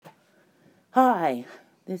Hi,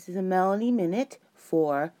 this is a Melanie Minute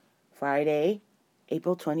for Friday,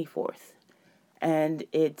 April 24th. And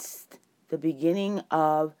it's the beginning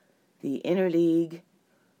of the interleague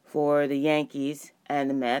for the Yankees and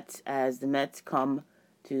the Mets as the Mets come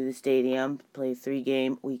to the stadium to play a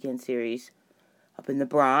 3-game weekend series up in the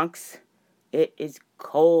Bronx. It is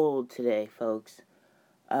cold today, folks.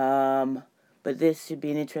 But this should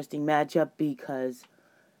be an interesting matchup because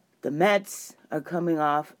the Mets are coming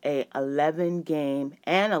off a 11-game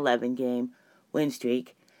win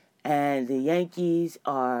streak, and the Yankees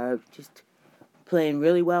are just playing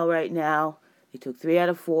really well right now. They took 3 out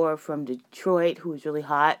of 4 from Detroit, who was really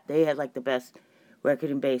hot. They had like the best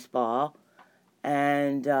record in baseball.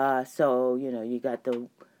 And so, you got the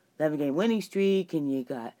 11-game winning streak, and you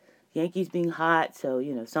got Yankees being hot, so,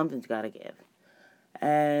 something's got to give.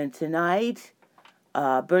 And tonight,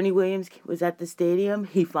 Bernie Williams was at the stadium.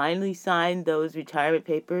 He finally signed those retirement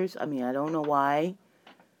papers. I mean, I don't know why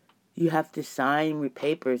you have to sign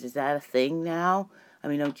papers. Is that a thing now? I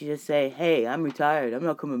mean, don't you just say, hey, I'm retired, I'm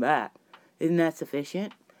not coming back? Isn't that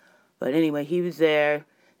sufficient? But anyway, he was there.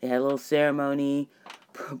 They had a little ceremony.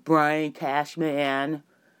 Brian Cashman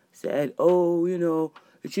said,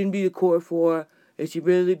 it shouldn't be the core four. It should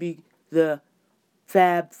really be the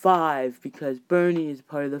Fab Five because Bernie is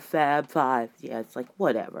part of the Fab Five. Yeah, it's like,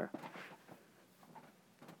 whatever.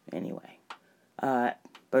 Anyway,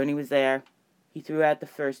 Bernie was there. He threw out the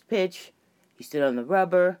first pitch. He stood on the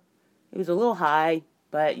rubber. It was a little high,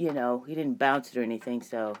 but, he didn't bounce it or anything,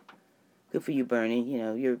 so good for you, Bernie.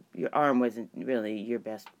 Your arm wasn't really your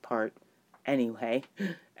best part anyway.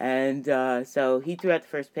 And so he threw out the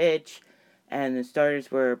first pitch, and the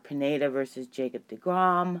starters were Pineda versus Jacob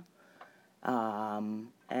deGrom.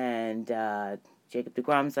 Jacob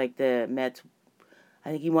deGrom's like the Mets. I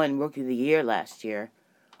think he won Rookie of the Year last year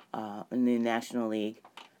in the National League.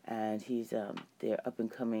 And he's their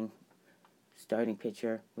up-and-coming starting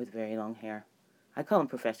pitcher with very long hair. I call him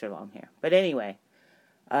Professor Long Hair. But anyway,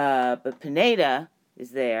 but Pineda is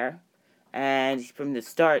there, and from the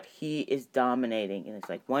start, he is dominating. And it's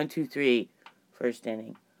like 1-2-3, first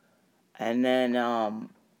inning. And then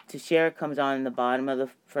Teixeira comes on in the bottom of the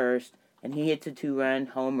first, and he hits a 2-run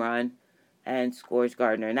home run and scores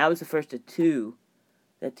Gardner. And that was the first of 2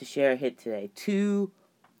 that Teixeira hit today. 2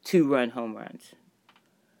 2-run home runs.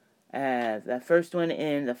 The first one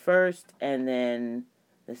in the first, and then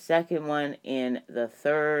the second one in the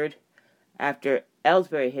third after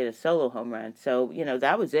Ellsbury hit a solo home run. So,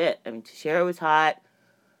 that was it. I mean, Teixeira was hot,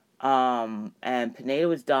 and Pineda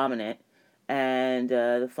was dominant, and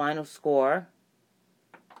the final score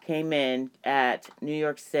came in at New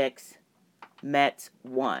York 6, Mets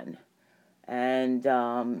 1. And,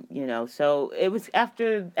 so it was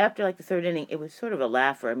after like the third inning, it was sort of a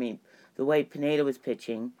laugher. I mean, the way Pineda was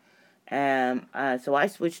pitching. So I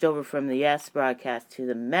switched over from the Yes broadcast to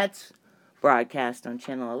the Mets broadcast on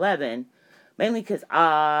Channel 11, mainly because,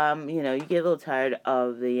 you get a little tired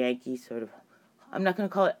of the Yankees sort of, I'm not going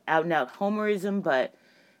to call it out-and-out homerism, but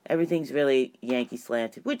everything's really Yankee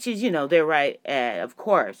slanted, which is, they're right, of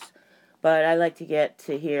course. But I like to get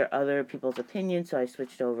to hear other people's opinions, so I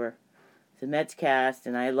switched over to the Mets cast,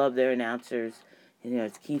 and I love their announcers.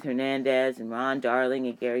 It's Keith Hernandez and Ron Darling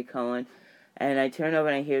and Gary Cohen. And I turn over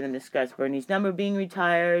and I hear them discuss Bernie's number being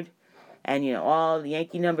retired, and, all the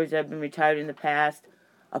Yankee numbers that have been retired in the past,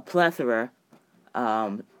 a plethora,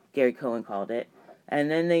 Gary Cohen called it.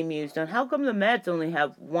 And then they mused on how come the Mets only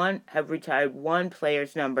have retired one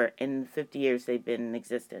player's number in the 50 years they've been in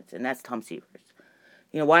existence, and that's Tom Seaver's.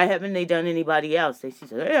 Why haven't they done anybody else? They said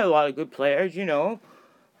they had a lot of good players,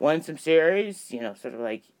 won some series, sort of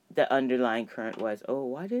like the underlying current was, oh,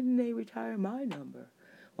 why didn't they retire my number?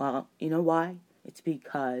 Well, you know why? It's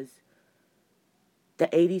because the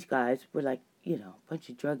 80s guys were like, a bunch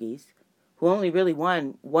of druggies who only really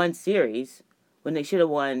won one series when they should have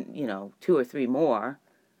won, 2 or 3 more.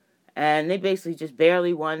 And they basically just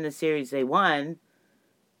barely won the series they won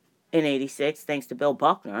in 86, thanks to Bill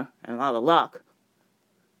Buckner and a lot of luck.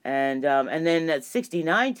 And then that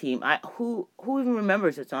 69 team, who even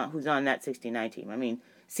remembers who's on that 69 team? I mean,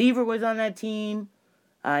 Seaver was on that team.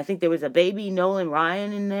 I think there was a baby Nolan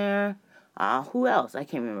Ryan in there. Who else? I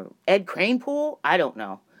can't remember. Ed Kranepool? I don't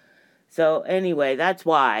know. So anyway, that's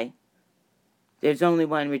why there's only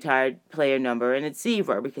one retired player number, and it's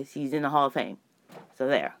Seaver because he's in the Hall of Fame. So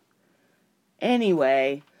there.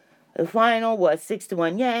 Anyway, the final was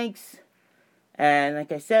 6-1 Yanks. And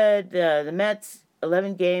like I said, the Mets'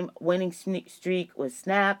 11-game winning streak was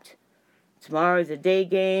snapped. Tomorrow is a day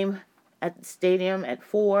game at the stadium at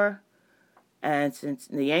 4. And since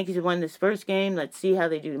the Yankees have won this first game, let's see how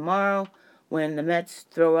they do tomorrow. when the Mets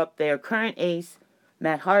throw up their current ace,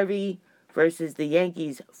 Matt Harvey, versus the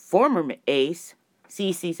Yankees' former ace,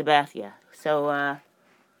 CC Sabathia. So,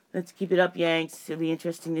 let's keep it up, Yanks. It'll be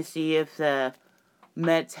interesting to see if the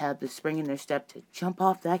Mets have the spring in their step to jump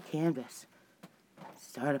off that canvas.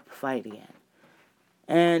 Start up a fight again.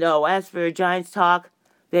 And, as for Giants talk,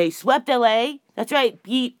 they swept LA. That's right,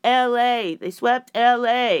 beat LA. They swept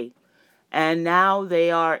LA. And now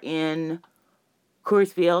they are in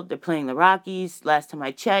Coors Field. They're playing the Rockies. Last time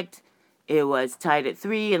I checked, it was tied at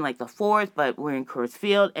 3 in like the 4th, but we're in Coors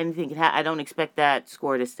Field. Anything can happen. I don't expect that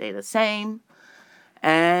score to stay the same.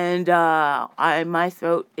 And my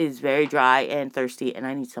throat is very dry and thirsty, and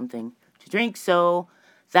I need something to drink. So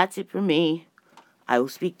that's it for me. I will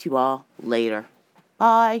speak to you all later.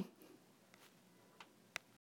 Bye.